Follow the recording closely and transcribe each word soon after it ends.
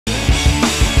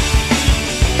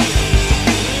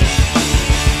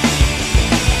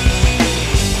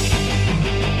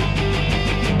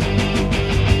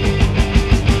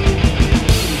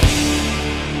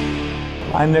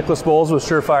I'm Nicholas Bowles with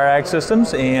Surefire Ag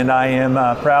Systems, and I am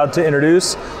proud to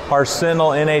introduce our Sentinel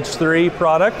NH3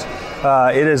 product.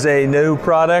 It is a new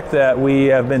product that we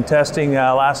have been testing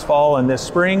last fall and this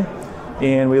spring,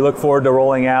 and we look forward to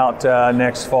rolling out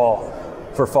next fall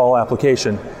for fall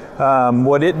application.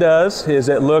 What it does is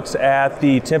it looks at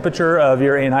the temperature of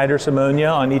your anhydrous ammonia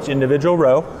on each individual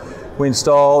row. We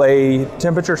install a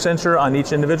temperature sensor on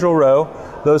each individual row.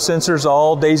 Those sensors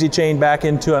all daisy chain back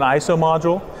into an ISO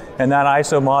module, and that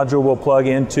ISO module will plug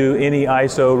into any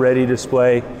ISO ready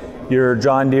display. Your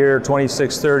John Deere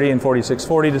 2630 and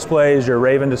 4640 displays, your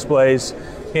Raven displays,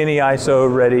 any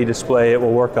ISO ready display it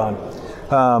will work on.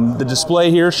 The display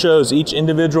here shows each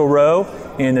individual row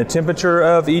and the temperature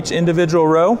of each individual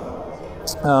row.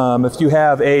 If you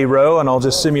have a row, and I'll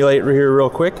just simulate here real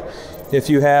quick, if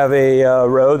you have a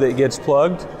row that gets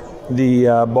plugged, the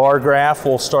bar graph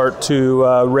will start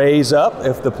to raise up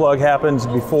if the plug happens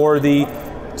before the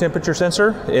temperature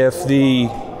sensor. If the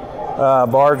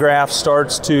bar graph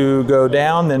starts to go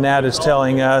down, then that is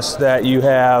telling us that you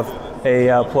have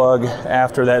a plug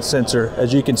after that sensor.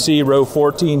 As you can see, row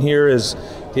 14 here is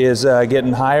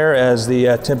getting higher as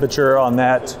the temperature on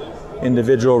that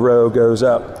individual row goes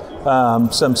up.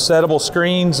 Some settable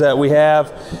screens that we have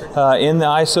in the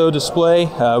ISO display.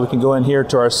 We can go in here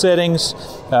to our settings.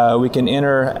 We can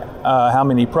enter how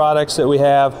many products that we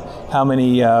have, how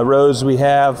many rows we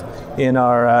have in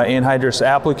our anhydrous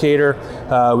applicator.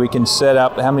 We can set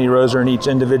up how many rows are in each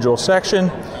individual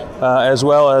section, as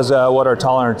well as what our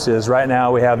tolerance is. Right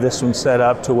now we have this one set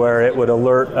up to where it would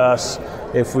alert us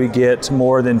if we get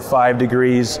more than 5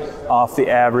 degrees off the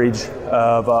average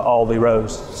of all the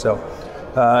rows. So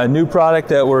a new product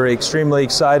that we're extremely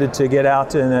excited to get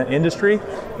out in the industry,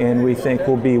 and we think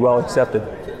will be well accepted.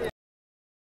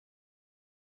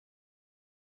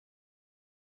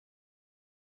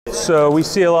 So we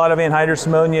see a lot of anhydrous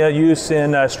ammonia use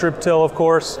in strip till, of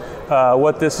course.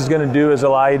 What this is going to do is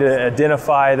allow you to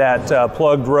identify that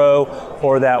plugged row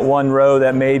or that one row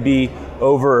that may be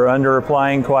over or under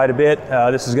applying quite a bit.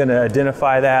 This is going to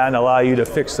identify that and allow you to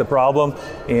fix the problem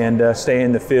and stay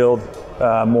in the field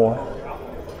more.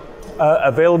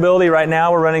 Availability right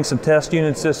now, we're running some test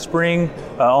units this spring.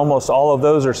 Almost all of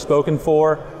those are spoken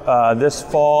for. This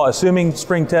fall, assuming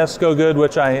spring tests go good,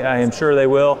 which I am sure they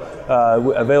will,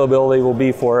 availability will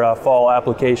be for fall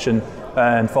application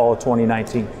in fall of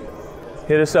 2019.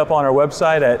 Hit us up on our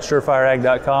website at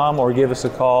surefireag.com or give us a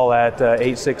call at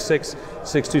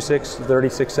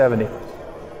 866-626-3670.